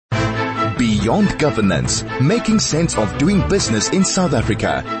Beyond Governance, Making Sense of Doing Business in South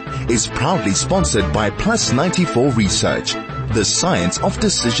Africa, is proudly sponsored by Plus 94 Research, the science of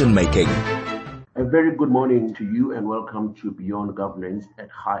decision making. A very good morning to you and welcome to Beyond Governance at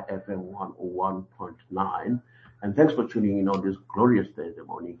High FM 101.9. And thanks for tuning in on this glorious Thursday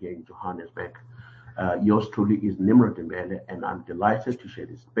morning here in Johannesburg. Yours truly is Nimod Mbele, and I'm delighted to share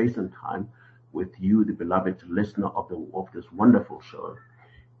this space and time with you, the beloved listener of this wonderful show.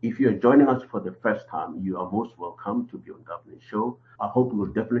 If you're joining us for the first time, you are most welcome to Beyond Governance show. I hope we will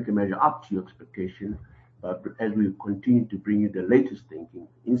definitely measure up to your expectation as we continue to bring you the latest thinking,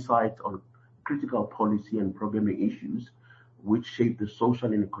 insights on critical policy and programming issues which shape the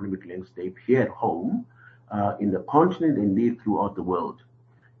social and economic landscape here at home, in the continent, and indeed throughout the world.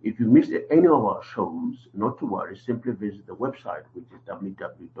 If you missed any of our shows, not to worry, simply visit the website, which is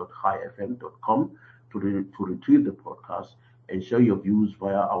www.highfm.com, to retrieve the podcast and share your views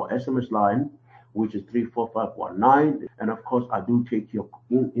via our SMS line, which is 34519. And of course, I do take your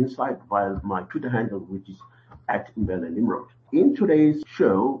insight via my Twitter handle, which is @Mbele Nimod. In today's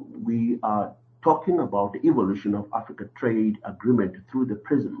show, we are talking about the evolution of Africa Trade Agreement through the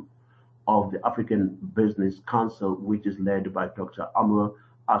prism of the African Business Council, which is led by Dr.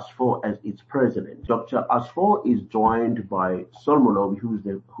 Asfour as its president. Dr. Asfour is joined by Saul Molobi, who's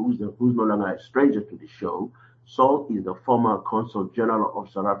no longer a stranger to the show. Saul is the former Consul General of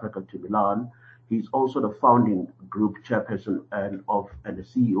South Africa to Milan. He's also the founding group chairperson and the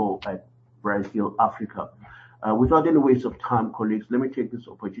CEO at Brandhill, Africa. Without any waste of time, colleagues, let me take this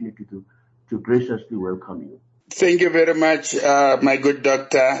opportunity to graciously welcome you. Thank you very much, my good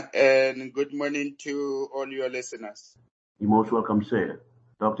doctor, and good morning to all your listeners. You're most welcome, sir.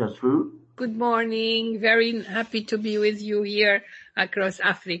 Dr. Asfour? Good morning. Very happy to be with you here across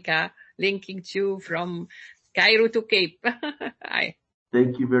Africa, linking you from Cairo to Cape. Hi.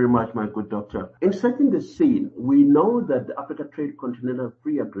 Thank you very much, my good doctor. In setting the scene, we know that the Africa Trade Continental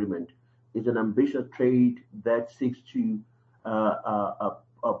Free Agreement is an ambitious trade that seeks to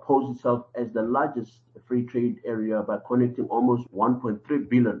pose itself as the largest free trade area by connecting almost 1.3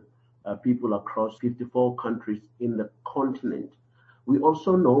 billion people across 54 countries in the continent. We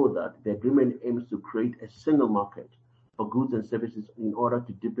also know that the agreement aims to create a single market for goods and services in order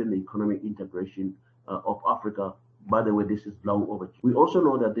to deepen the economic integration of Africa. By the way, this is long overdue. We also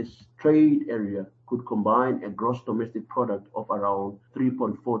know that this trade area could combine a gross domestic product of around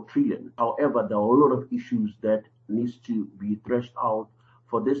 3.4 trillion. However, there are a lot of issues that needs to be threshed out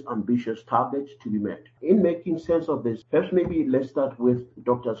for this ambitious target to be met. In making sense of this, perhaps maybe let's start with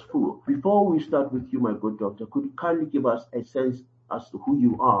Dr. Asfour. Before we start with you, my good doctor, could you kindly give us a sense as to who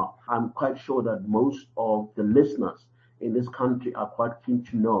you are? I'm quite sure that most of the listeners in this country are quite keen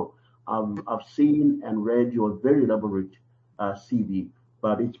to know. I've seen and read your very elaborate CV,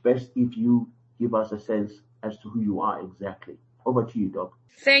 but it's best if you give us a sense as to who you are exactly. Over to you, Doc.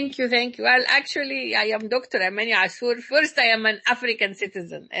 Thank you. Well, actually, I am Dr. Amany Asfour. First, I am an African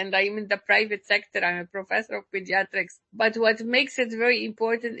citizen, and I'm in the private sector. I'm a professor of pediatrics. But what makes it very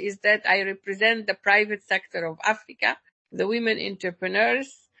important is that I represent the private sector of Africa, the women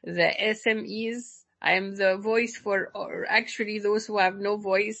entrepreneurs, the SMEs. I am the voice for, or actually those who have no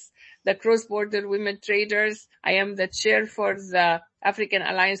voice, the cross-border women traders. I am the chair for the African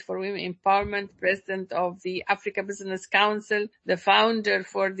Alliance for Women Empowerment, president of the Africa Business Council, the founder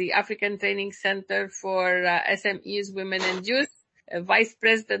for the African Training Center for SMEs, Women and Youth, vice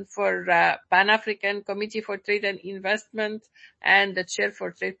president for Pan-African Committee for Trade and Investment, and the chair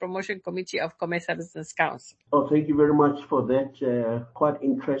for Trade Promotion Committee of COMESA Business Council. Oh, thank you very much for that quite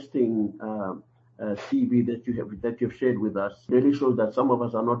interesting CV that you've shared with us. Really shows that some of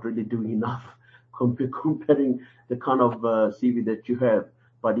us are not really doing enough comparing the kind of CV that you have,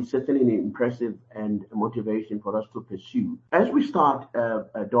 but it's certainly an impressive and a motivation for us to pursue. As we start,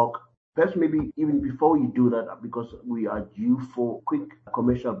 Doc, perhaps maybe even before you do that, because we are due for a quick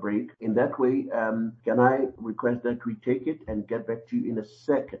commercial break. In that way, can I request that we take it and get back to you in a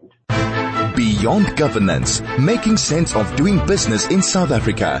second? Beyond Governance, Making Sense of Doing Business in South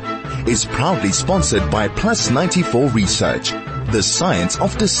Africa, is proudly sponsored by Plus 94 Research, the science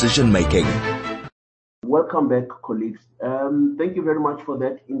of decision making. Welcome back, colleagues. Thank you very much for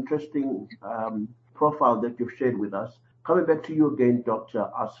that interesting profile that you've shared with us. Coming back to you again, Dr.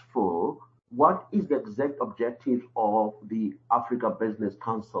 Asfour, what is the exact objective of the Africa Business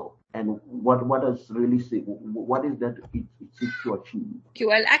Council, and what is that it seeks to achieve?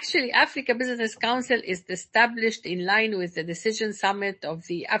 Well, actually, Africa Business Council is established in line with the Decision Summit of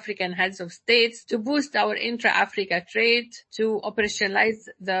the African Heads of States to boost our intra-Africa trade, to operationalize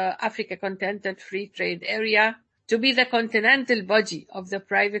the Africa Continental Free Trade Area, to be the continental body of the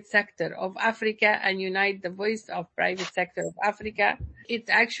private sector of Africa and unite the voice of private sector of Africa.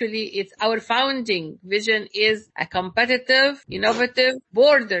 It's our founding vision is a competitive, innovative,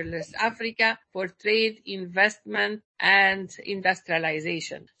 borderless Africa for trade, investment, and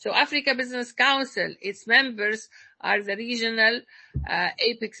industrialization. So Africa Business Council, its members are the regional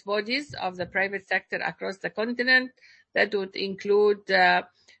apex bodies of the private sector across the continent. That would include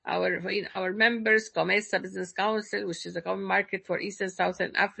our members, COMESA Business Council, which is a common market for East and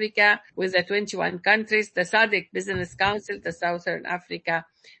Southern Africa with the 21 countries, the SADC Business Council, the Southern Africa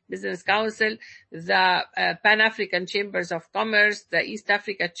Business Council, the Pan-African Chambers of Commerce, the East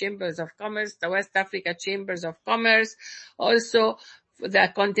Africa Chambers of Commerce, the West Africa Chambers of Commerce, also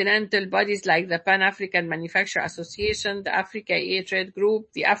the continental bodies like the Pan-African Manufacturer Association, the Africa Air Trade Group,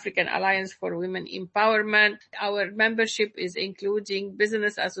 the African Alliance for Women Empowerment. Our membership is including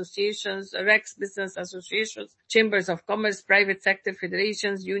business associations, REX business associations, chambers of commerce, private sector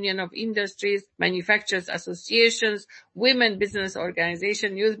federations, union of industries, manufacturers associations, women business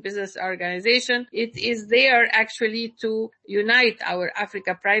organization, youth business organization. It is there actually to unite our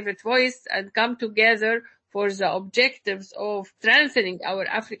Africa private voice and come together for the objectives of strengthening our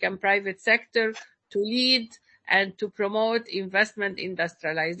African private sector to lead and to promote investment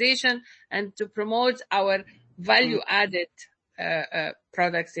industrialization and to promote our value-added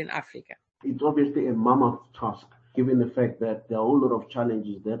products in Africa. It's obviously a mammoth task, given the fact that there are a whole lot of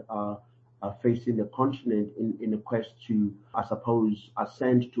challenges that are facing the continent in a quest to, I suppose,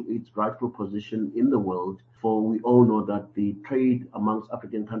 ascend to its rightful position in the world. For we all know that the trade amongst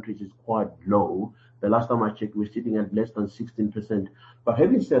African countries is quite low. The last time I checked, we're sitting at less than 16%. But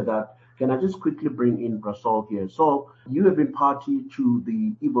having said that, can I just quickly bring in Saul here? So you have been party to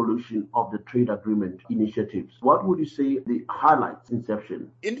the evolution of the trade agreement initiatives. What would you say the highlights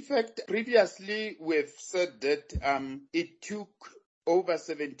inception? In fact, previously we've said that it took over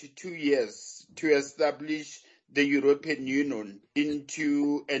 72 years to establish the European Union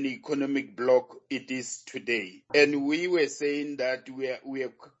into an economic bloc it is today. And we were saying that we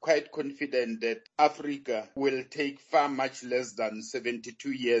are quite confident that Africa will take far much less than 72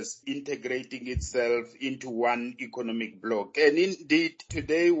 years integrating itself into one economic bloc. And indeed,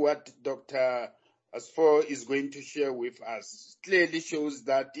 today what Dr. Asfour is going to share with us clearly shows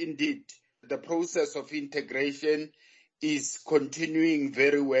that indeed the process of integration is continuing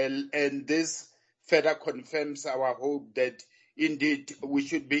very well, and this further confirms our hope that indeed we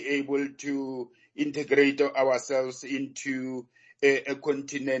should be able to integrate ourselves into a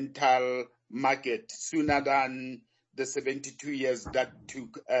continental market sooner than the 72 years that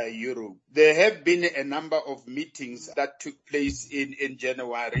took Europe. There have been a number of meetings that took place in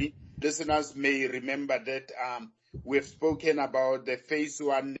January. Listeners may remember that we've spoken about the phase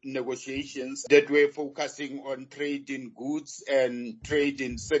one negotiations that were focusing on trade in goods and trade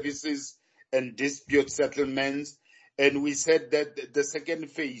in services and dispute settlements. And we said that the second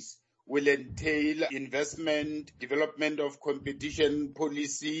phase will entail investment, development of competition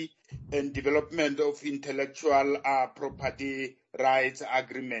policy, and development of intellectual property rights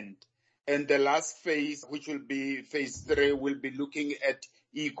agreement. And the last phase, which will be phase 3, will be looking at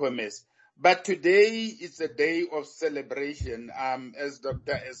e-commerce. But today is a day of celebration, as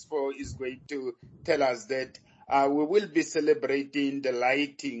Dr. Asfour is going to tell us that we will be celebrating the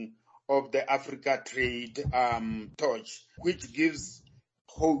lighting of the Africa Trade torch, which gives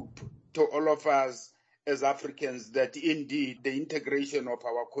hope to all of us as Africans that indeed the integration of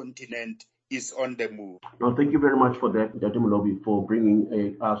our continent is on the move. Now, thank you very much for that, Dr. Molobi, for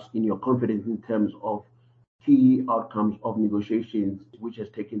bringing us in your confidence in terms of key outcomes of negotiations which has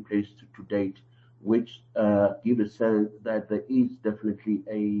taken place to date, which give a sense that there is definitely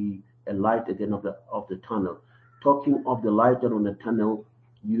a light at the end of the tunnel. Talking of the light at the end of the tunnel,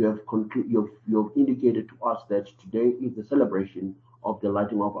 you have indicated to us that today is the celebration of the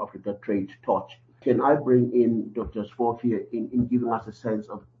lighting of Africa Trade torch. Can I bring in Dr. Asfour here in giving us a sense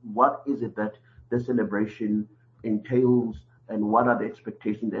of what is it that the celebration entails and what are the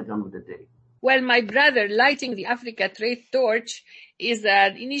expectations at the end of the day? Well, my brother, lighting the Africa Trade Torch is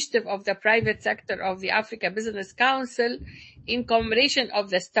an initiative of the private sector of the Africa Business Council in commemoration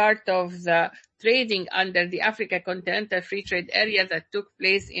of the start of the trading under the Africa Continental Free Trade Area that took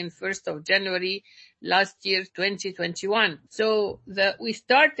place in 1st of January last year, 2021. So we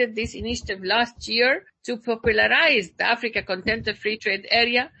started this initiative last year to popularize the Africa Continental Free Trade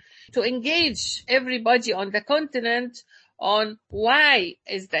Area, to engage everybody on the continent on why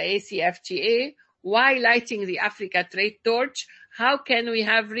is the ACFTA, why lighting the Africa Trade Torch, how can we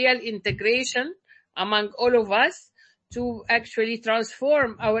have real integration among all of us to actually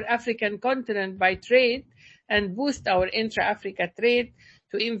transform our African continent by trade and boost our intra-Africa trade,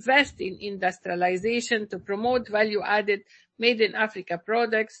 to invest in industrialization, to promote value-added made-in-Africa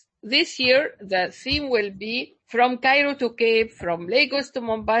products. This year, the theme will be from Cairo to Cape, from Lagos to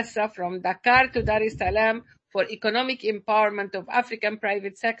Mombasa, from Dakar to Dar es Salaam, for economic empowerment of African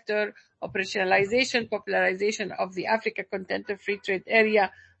private sector, operationalization, popularization of the Africa Continental Free Trade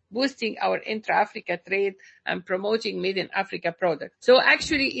Area, boosting our intra-Africa trade, and promoting made-in-Africa products. So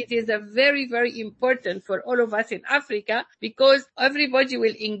actually, it is a very, very important for all of us in Africa, because everybody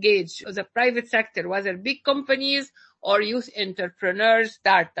will engage, the private sector, whether big companies or youth entrepreneurs,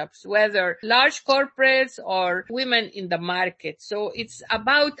 startups, whether large corporates or women in the market. So it's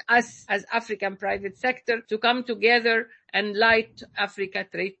about us as African private sector to come together and light Africa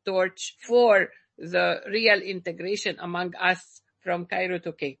trade torch for the real integration among us from Cairo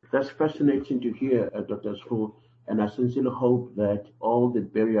to Cape. That's fascinating to hear, Dr. Asfour, and I sincerely hope that all the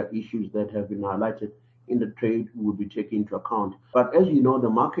barrier issues that have been highlighted in the trade will be taken into account. But as you know,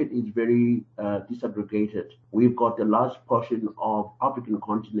 the market is very disaggregated. We've got a large portion of African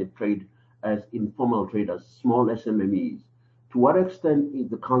continent trade as informal traders, small SMMEs. To what extent is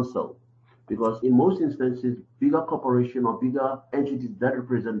the council? Because in most instances, bigger corporations or bigger entities that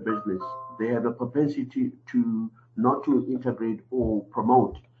represent business, they have a propensity to not to integrate or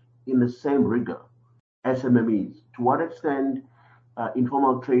promote in the same rigor SMMEs. To what extent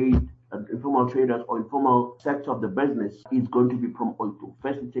informal traders or informal sector of the business is going to be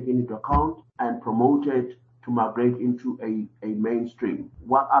firstly taken into account and promoted to migrate into a mainstream?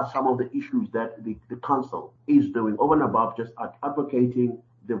 What are some of the issues that the council is doing over and above just advocating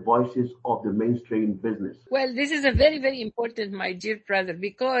the voices of the mainstream business? Well, this is a very, very important, my dear brother,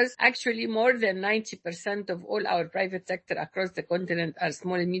 because actually more than 90% of all our private sector across the continent are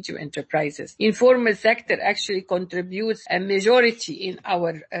small and medium enterprises. Informal sector actually contributes a majority in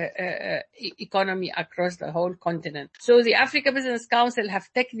our economy across the whole continent. So the Africa Business Council have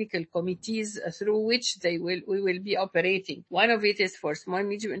technical committees through which we will be operating. One of it is for small and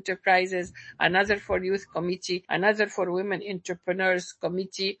medium enterprises, another for youth committee, another for women entrepreneurs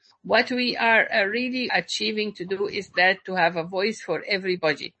committee. What we are really achieving to do is that to have a voice for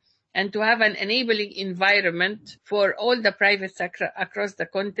everybody and to have an enabling environment for all the private sector across the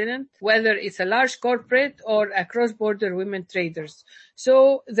continent, whether it's a large corporate or a cross-border women traders.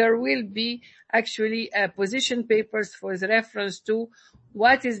 So there will be actually position papers for the reference to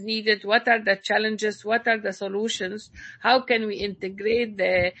what is needed, what are the challenges, what are the solutions, how can we integrate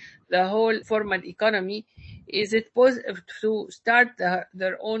the whole formal economy. Is it possible to start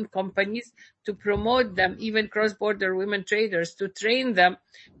their own companies, to promote them, even cross-border women traders, to train them,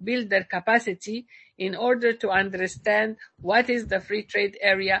 build their capacity in order to understand what is the free trade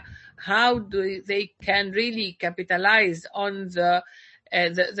area, how they can really capitalize on the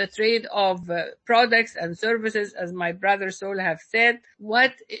trade of products and services, as my brother Saul have said.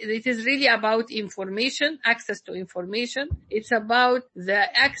 What it is really about information, access to information. It's about the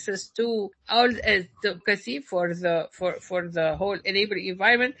access to all advocacy for the whole enabling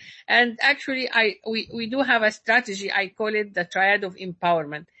environment. And actually, we do have a strategy. I call it the triad of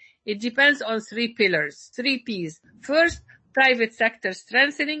empowerment. It depends on 3 pillars, 3 P's. First, private sector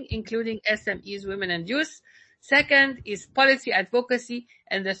strengthening, including SMEs, women and youth. Second is policy advocacy,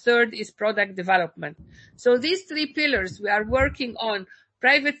 and the third is product development. So these 3 pillars we are working on.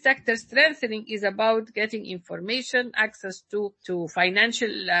 Private sector strengthening is about getting information, access to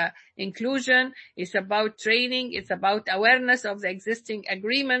financial inclusion. It's about training. It's about awareness of the existing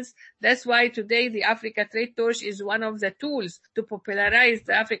agreements. That's why today the Africa Trade Torch is one of the tools to popularize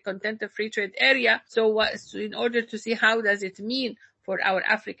the African Continental Free Trade Area. So in order to see how does it mean for our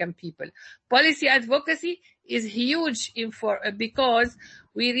African people. Policy advocacy is huge because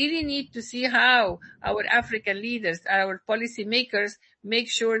we really need to see how our African leaders, our policy makers, make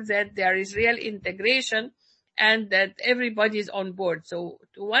sure that there is real integration and that everybody is on board. So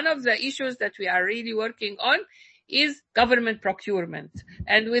one of the issues that we are really working on is government procurement.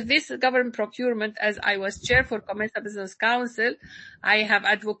 And with this government procurement, as I was chair for Commercial Business Council, I have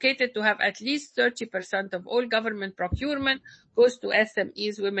advocated to have at least 30% of all government procurement goes to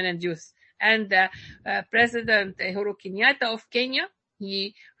SMEs, women and youth. And President Uhuru Kenyatta of Kenya,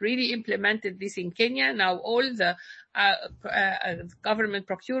 he really implemented this in Kenya. Now all the government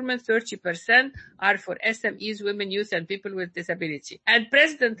procurement, 30% are for SMEs, women, youth, and people with disability. And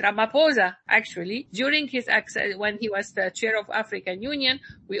President Ramaphosa, actually, during his when he was the chair of African Union,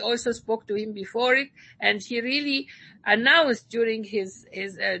 we also spoke to him before it, and he really announced during his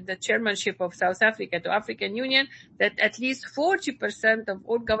the chairmanship of South Africa to African Union that at least 40% of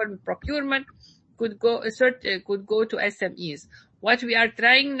all government procurement could go to SMEs. What we are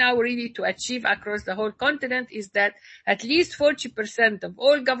trying now really to achieve across the whole continent is that at least 40% of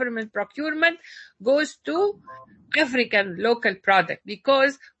all government procurement goes to African local product,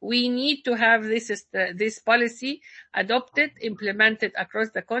 because we need to have this policy adopted, implemented across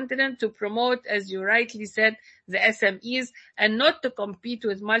the continent to promote, as you rightly said, the SMEs, and not to compete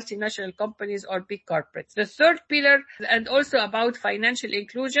with multinational companies or big corporates. The third pillar, and also about financial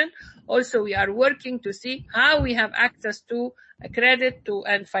inclusion, also we are working to see how we have access to credit to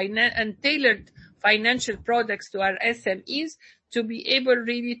and tailored financial products to our SMEs to be able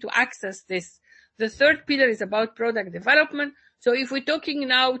really to access this. The third pillar is about product development. So if we're talking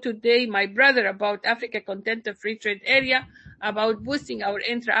now today, my brother, about Africa Continental Free Trade Area, about boosting our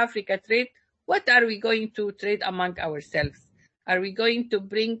intra-Africa trade, what are we going to trade among ourselves? Are we going to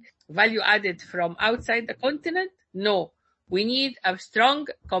bring value added from outside the continent? No. We need a strong,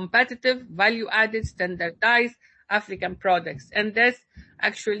 competitive, value added, standardized African products. And that's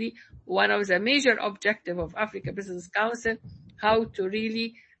actually one of the major objectives of Africa Business Council, how to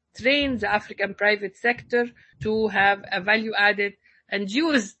really train the African private sector to have a value added and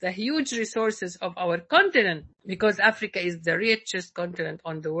use the huge resources of our continent, because Africa is the richest continent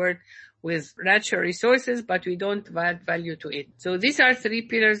on the world with natural resources, but we don't add value to it. So these are three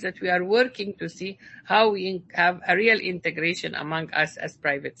pillars that we are working to see how we have a real integration among us as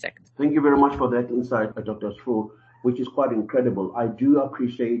private sector. Thank you very much for that insight, Dr. Asfour, which is quite incredible. I do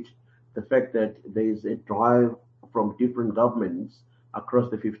appreciate the fact that there is a drive from different governments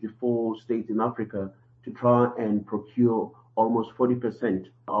across the 54 states in Africa to try and procure almost 40%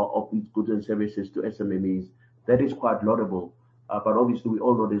 of these goods and services to SMMEs. That is quite laudable. But obviously, we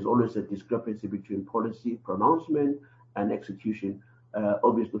all know there's always a discrepancy between policy pronouncement and execution.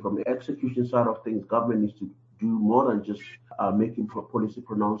 Obviously, from the execution side of things, government needs to do more than just making policy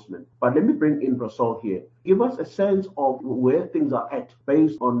pronouncement. But let me bring in Saul here. Give us a sense of where things are at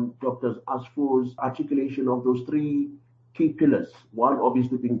based on Dr. Asfour's articulation of those three key pillars. One,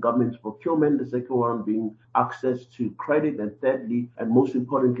 obviously, being government procurement, the second one being access to credit, and thirdly, and most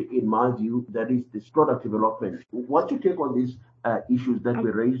importantly, in my view, that is this product development. What's your take on these issues that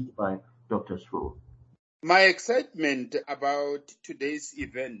were raised by Dr. Asfour? My excitement about today's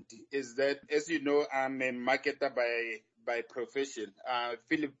event is that, as you know, I'm a marketer by profession.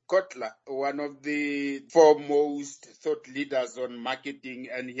 Philip Kotler, one of the foremost thought leaders on marketing,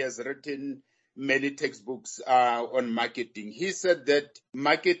 and he has written many textbooks on marketing. He said that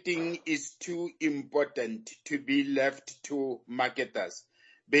marketing is too important to be left to marketers.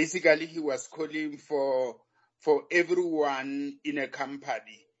 Basically, he was calling for everyone in a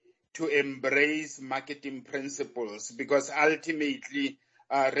company to embrace marketing principles, because ultimately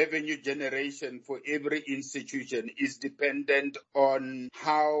revenue generation for every institution is dependent on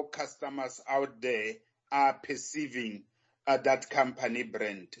how customers out there are perceiving that company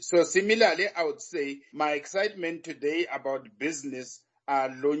brand. So similarly, I would say my excitement today about business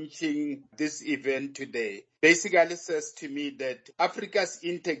launching this event today basically says to me that Africa's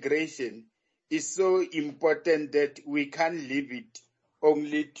integration is so important that we can't leave it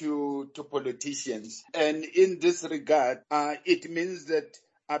only to politicians. And in this regard, it means that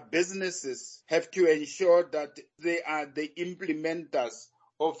businesses have to ensure that they are the implementers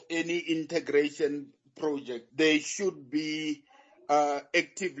of any integration project. They should be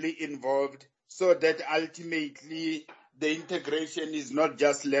actively involved, so that ultimately the integration is not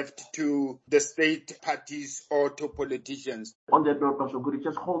just left to the state parties or to politicians. On that note, Pastor, could you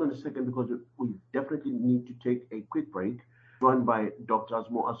just hold on a second, because we definitely need to take a quick break. Joined by Dr.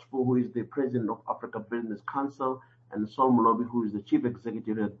 Asfour, who is the president of Africa Business Council, and Saul Molobi, who is the chief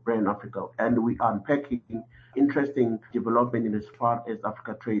executive at Brandhill Africa. And we are unpacking interesting development in as far as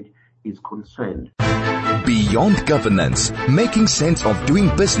Africa trade is concerned. Beyond Governance, Making Sense of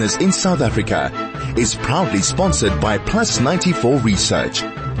Doing Business in South Africa is proudly sponsored by Plus 94 Research,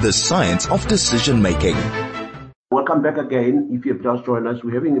 the science of decision making. Welcome back again. If you have just joined us,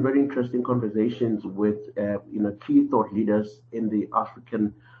 we're having very interesting conversations with key thought leaders in the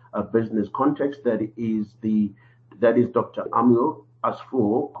African business context. That is Dr. Amany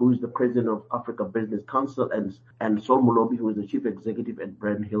Asfour, who is the president of Africa Business Council, and Saul Molobi, who is the chief executive at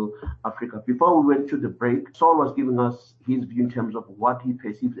Brandhill Africa. Before we went to the break, Saul was giving us his view in terms of what he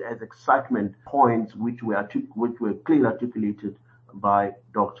perceives as excitement points, which were clearly articulated by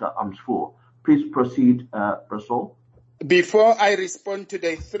Dr. Asfour. Please proceed, Saul. Before I respond to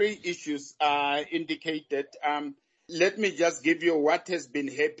the three issues indicated, let me just give you what has been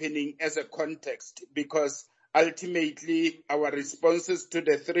happening as a context, because ultimately our responses to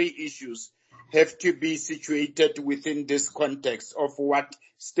the three issues have to be situated within this context of what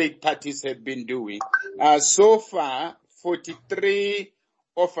state parties have been doing. So far, 43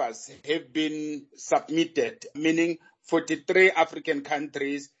 offers have been submitted, meaning 43 African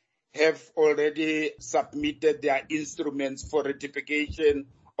countries have already submitted their instruments for ratification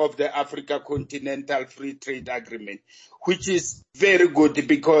of the Africa Continental Free Trade Agreement, which is very good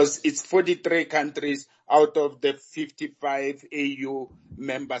because it's 43 countries out of the 55 AU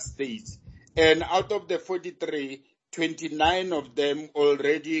member states. And out of the 43, 29 of them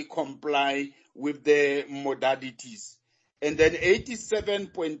already comply with the modalities. And then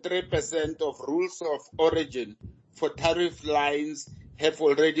 87.3% of rules of origin for tariff lines have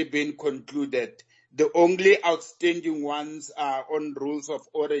already been concluded. The only outstanding ones are on rules of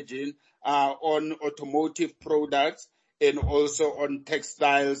origin, on automotive products, and also on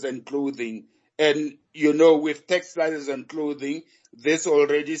textiles and clothing. And, with textiles and clothing, this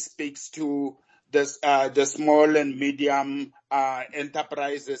already speaks to the small and medium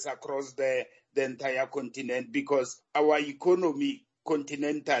enterprises across the entire continent, because our economy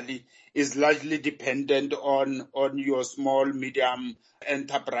continentally is largely dependent on your small, medium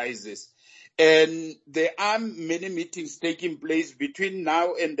enterprises. And there are many meetings taking place between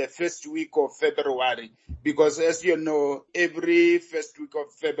now and the first week of February, because as you know, every first week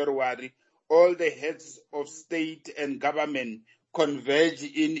of February, all the heads of state and government converge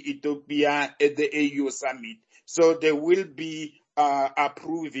in Ethiopia at the AU summit. So they will be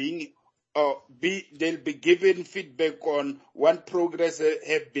approving, they'll be giving feedback on what progress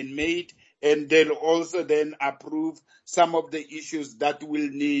have been made, and they'll also then approve some of the issues that will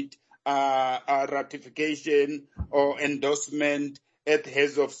need ratification or endorsement at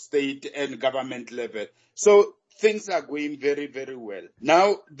heads of state and government level. So things are going very, very well.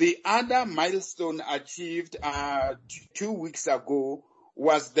 Now, the other milestone achieved 2 weeks ago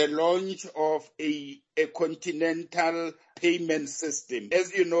was the launch of a continental payment system.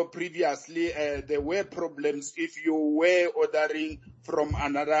 As you know, previously, there were problems if you were ordering from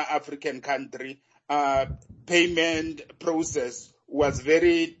another African country. Payment process was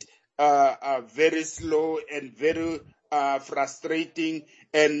very slow and very frustrating,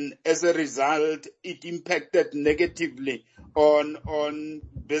 and as a result, it impacted negatively on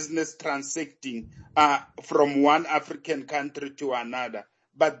business transacting from one African country to another.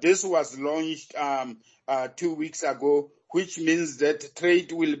 But this was launched 2 weeks ago, which means that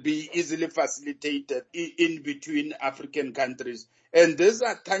trade will be easily facilitated in between African countries. And these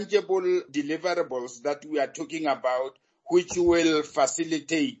are tangible deliverables that we are talking about, which will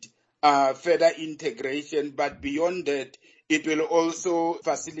facilitate further integration. But beyond that, it will also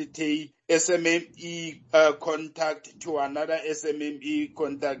facilitate SMME contact to another SMME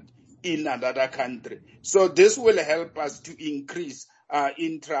contact in another country. So this will help us to increase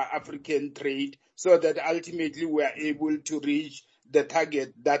intra-African trade, so that ultimately we are able to reach the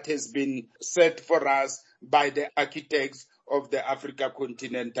target that has been set for us by the architects of the Africa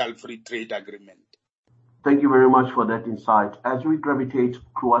Continental Free Trade Agreement. Thank you very much for that insight. As we gravitate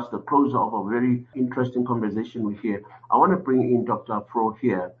towards the close of a very interesting conversation we hear, I want to bring in Dr. Asfour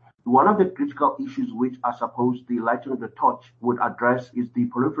here. One of the critical issues which I suppose the lighting of the torch would address is the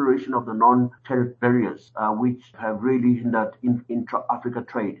proliferation of the non-tariff barriers, which have really hindered intra-Africa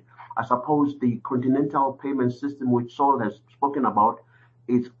trade. I suppose the continental payment system which Saul has spoken about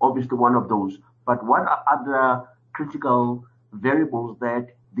is obviously one of those. But what are other critical variables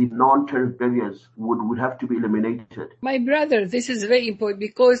that the non-tariff barriers would have to be eliminated? My brother, this is very important,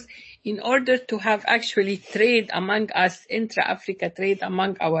 because in order to have actually trade among us, intra-Africa trade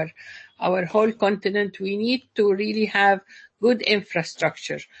among our whole continent, we need to really have good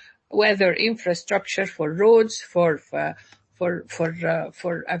infrastructure, whether infrastructure for roads, for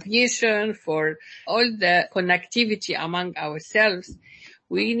aviation, for all the connectivity among ourselves.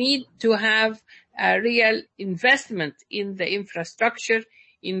 We need to have a real investment in the infrastructure,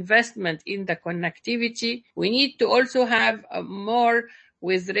 investment in the connectivity. We need to also have more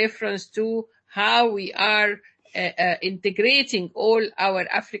with reference to how we are integrating all our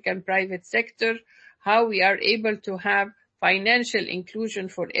African private sector, how we are able to have financial inclusion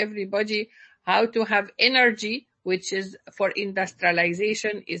for everybody, how to have energy, which is for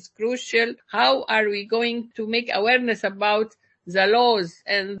industrialization, is crucial. How are we going to make awareness about the laws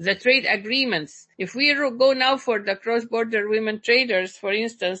and the trade agreements? If we go now for the cross-border women traders, for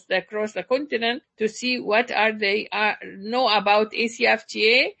instance, across the continent, to see what are they know about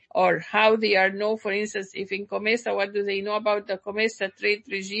ACFTA, or how they know, for instance, if in COMESA, what do they know about the COMESA trade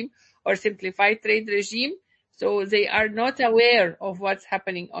regime or simplified trade regime? So they are not aware of what's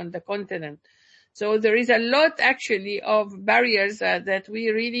happening on the continent. So there is a lot actually of barriers that we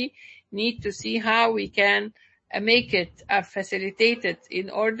really need to see how we can make it facilitated in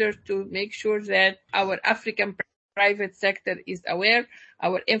order to make sure that our African private sector is aware,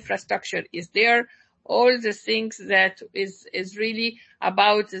 our infrastructure is there, all the things that is really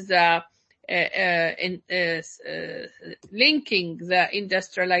about the linking the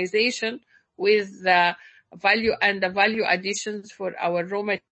industrialization with the value and the value additions for our raw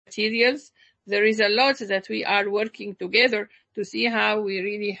materials. There is a lot that we are working together to see how we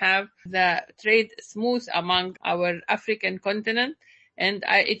really have the trade smooth among our African continent. And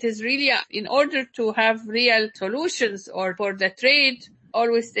it is really, in order to have real solutions or for the trade,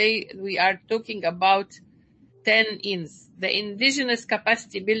 always say we are talking about 10 Ins: the indigenous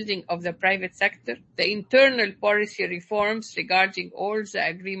capacity building of the private sector, the internal policy reforms regarding all the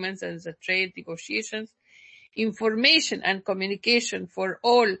agreements and the trade negotiations, information and communication for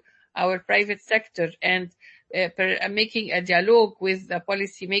all our private sector and making a dialogue with the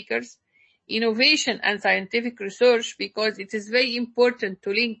policymakers, innovation and scientific research, because it is very important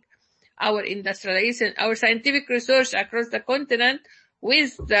to link our industrialization, our scientific research across the continent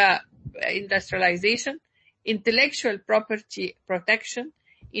with the industrialization, intellectual property protection,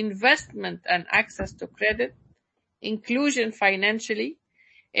 investment and access to credit, inclusion financially,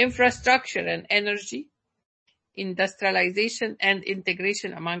 infrastructure and energy, industrialization and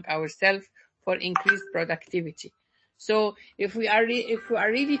integration among ourselves for increased productivity. So if we are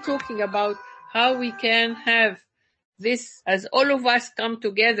really talking about how we can have this, as all of us come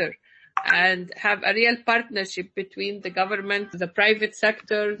together and have a real partnership between the government, the private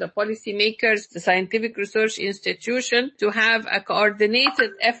sector, the policymakers, the scientific research institution, to have a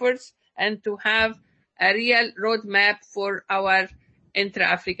coordinated efforts and to have a real roadmap for our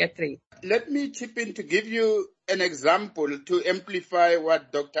intra-Africa trade. Let me chip in to give you an example to amplify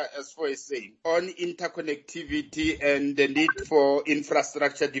what Dr. Asfour is saying on interconnectivity and the need for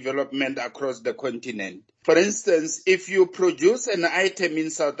infrastructure development across the continent. For instance, if you produce an item in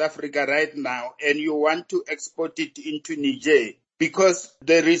South Africa right now and you want to export it into Niger, because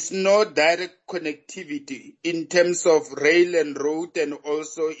there is no direct connectivity in terms of rail and road and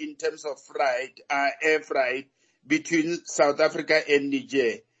also in terms of air freight between South Africa and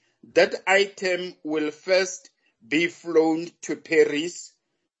Niger, that item will first be flown to Paris,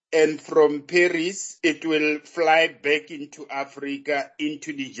 and from Paris it will fly back into Africa,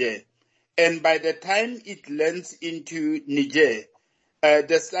 into Niger. And by the time it lands into Niger,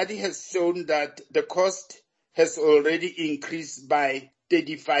 the study has shown that the cost has already increased by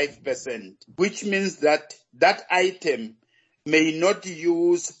 35%, which means that that item may not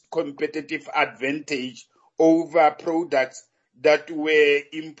use competitive advantage over products that were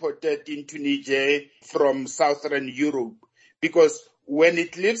imported into Niger from Southern Europe. Because when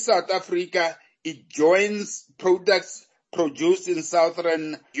it leaves South Africa, it joins products produced in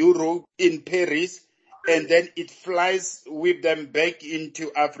Southern Europe in Paris, and then it flies with them back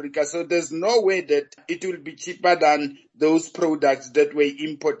into Africa. So there's no way that it will be cheaper than those products that were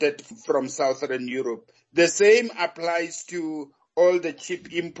imported from Southern Europe. The same applies to all the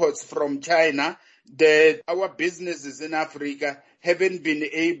cheap imports from China that our businesses in Africa haven't been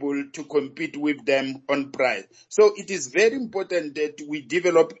able to compete with them on price. So it is very important that we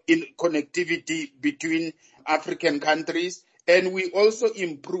develop in connectivity between African countries, and we also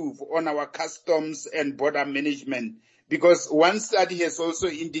improve on our customs and border management, because one study has also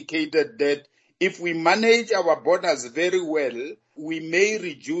indicated that if we manage our borders very well, we may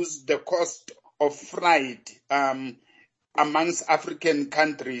reduce the cost of freight amongst African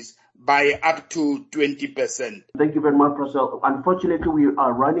countries by up to 20%. Thank you very much, Professor. Unfortunately, we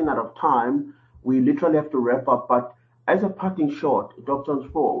are running out of time. We literally have to wrap up, but as a parting shot, Dr.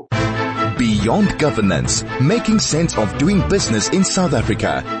 Asfour. Beyond Governance, Making Sense of Doing Business in South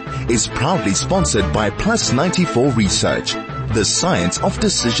Africa is proudly sponsored by Plus 94 Research, the science of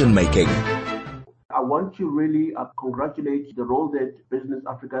decision making. I want to really congratulate the role that Business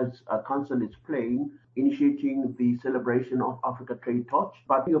Africa's Council is playing, initiating the celebration of Africa Trade Touch.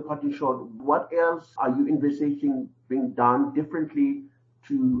 But your parting shot, what else are you envisaging being done differently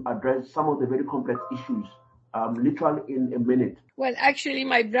to address some of the very complex issues, literally in a minute? Well, actually,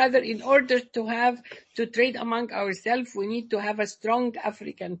 my brother, in order to trade among ourselves, we need to have a strong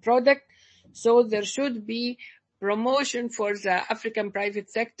African product. So there should be promotion for the African private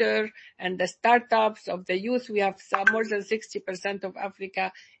sector and the startups of the youth. We have more than 60% of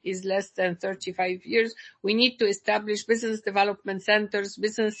Africa is less than 35 years. We need to establish business development centers,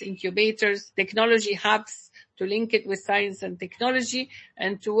 business incubators, technology hubs to link it with science and technology,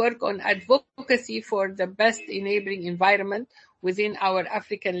 and to work on advocacy for the best enabling environment within our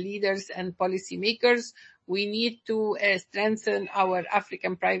African leaders and policymakers. We need to strengthen our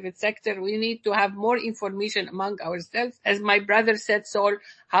African private sector. We need to have more information among ourselves. As my brother said, Saul,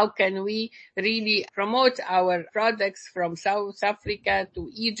 how can we really promote our products from South Africa to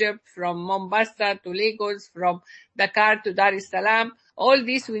Egypt, from Mombasa to Lagos, from Dakar to Dar es Salaam? All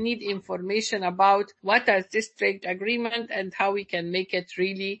this we need information about what is this trade agreement and how we can make it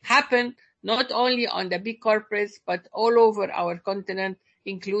really happen, not only on the big corporates, but all over our continent,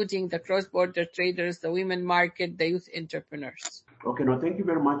 including the cross-border traders, the women market, the youth entrepreneurs. Okay, no, thank you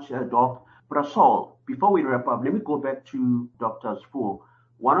very much, Doc. But Saul, before we wrap up, let me go back to Dr. Asfour.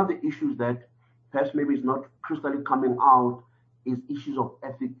 One of the issues that perhaps maybe is not crystally coming out is issues of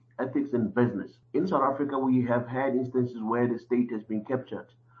ethics in business. In South Africa, we have had instances where the state has been captured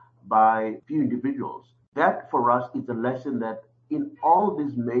by few individuals. That, for us, is a lesson that in all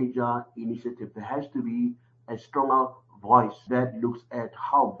these major initiatives, there has to be a stronger voice that looks at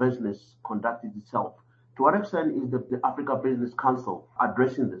how business conducted itself. To what extent is the Africa Business Council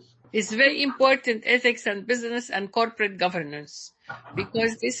addressing this? It's very important, ethics and business and corporate governance,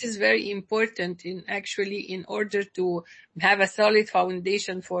 because this is very important in order to have a solid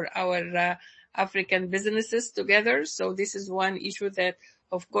foundation for our African businesses together. So this is one issue that,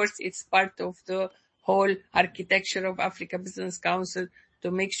 of course, it's part of the whole architecture of Africa Business Council to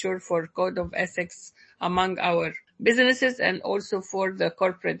make sure for code of ethics among our businesses and also for the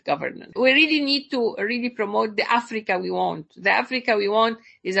corporate governance. We really need to really promote the Africa we want. The Africa we want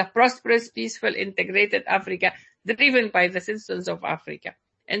is a prosperous, peaceful, integrated Africa driven by the citizens of Africa.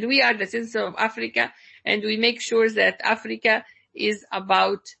 And we are the citizens of Africa, and we make sure that Africa is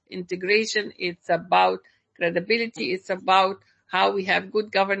about integration, it's about credibility, it's about how we have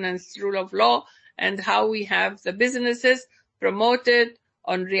good governance, rule of law, and how we have the businesses promoted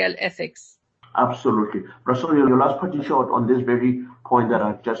on real ethics. Absolutely. Russell, your last parting shot on this very point that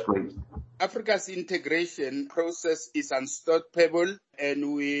I've just raised. Africa's integration process is unstoppable, and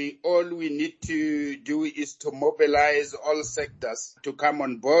all we need to do is to mobilize all sectors to come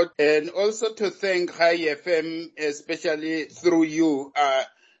on board, and also to thank High FM, especially through you,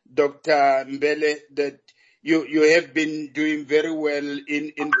 Dr. Mbele, that you have been doing very well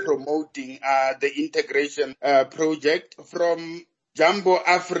in promoting the integration project. From Jumbo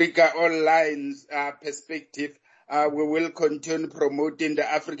Africa Online's perspective, we will continue promoting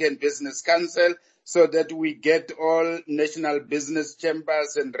the African Business Council so that we get all national business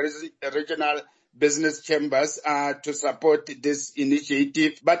chambers and regional business chambers to support this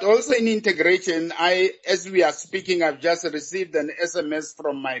initiative. But also in integration, as we are speaking, I've just received an SMS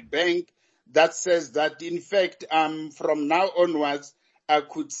from my bank that says that, in fact, from now onwards, I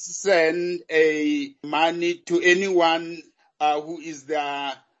could send money to anyone who is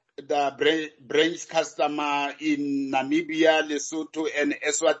the branch customer in Namibia, Lesotho, and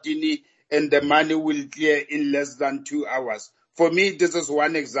Eswatini, and the money will clear in less than 2 hours. For me, this is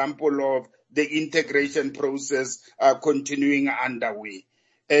one example of the integration process continuing underway.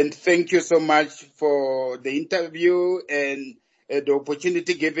 And thank you so much for the interview and the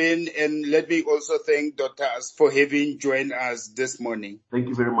opportunity given. And let me also thank Dr. Asfour for having joined us this morning. Thank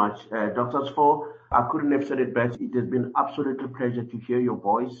you very much. Dr. Asfour, I couldn't have said it best. It has been absolutely a pleasure to hear your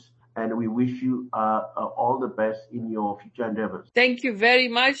voice, and we wish you all the best in your future endeavors. Thank you very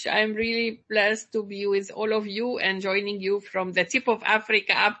much. I'm really blessed to be with all of you and joining you from the tip of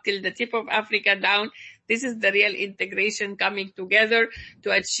Africa up till the tip of Africa down. This is the real integration coming together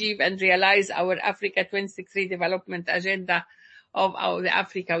to achieve and realize our Africa 2063 development agenda of the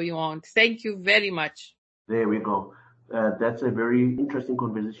Africa we want. Thank you very much. There we go. That's a very interesting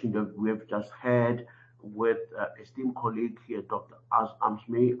conversation that we have just had with esteemed colleague here, Dr.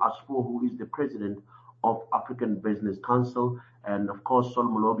 Amany Asfour, who is the president of African Business Council, and of course Saul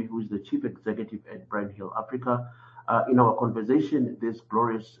Molobi, who is the chief executive at Brandhill Africa. In our conversation this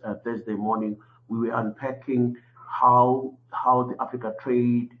glorious Thursday morning, we were unpacking how the Africa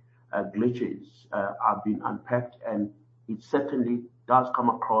trade glitches are being unpacked, and it certainly does come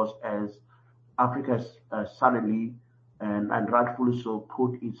across as Africa suddenly and rightfully so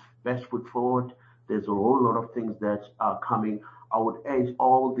put its best foot forward. There's a whole lot of things that are coming. I would urge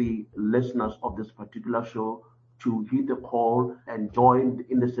all the listeners of this particular show to heed the call and join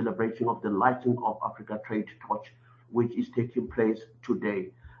in the celebration of the lighting of Africa Trade Torch, which is taking place today.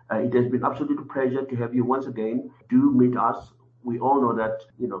 It has been absolutely a pleasure to have you once again. Do meet us. We all know that,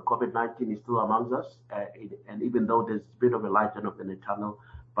 COVID-19 is still amongst us, and even though there's a bit of a light end of the tunnel,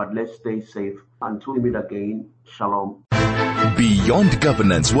 but let's stay safe. Until we meet again, shalom. Beyond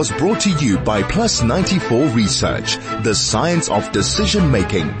Governance was brought to you by Plus 94 Research, the science of decision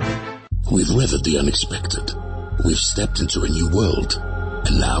making. We've weathered the unexpected. We've stepped into a new world.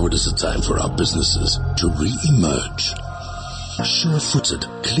 And now it is a time for our businesses to re-emerge. Sure-footed,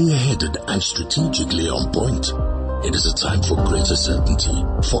 clear-headed, and strategically on point. It is a time for greater certainty,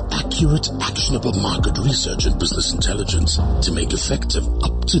 for accurate, actionable market research and business intelligence to make effective,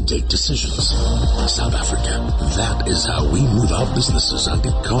 up-to-date decisions. South Africa, that is how we move our businesses and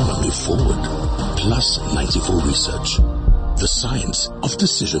economy forward. Plus 94 Research, the science of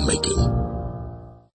decision making.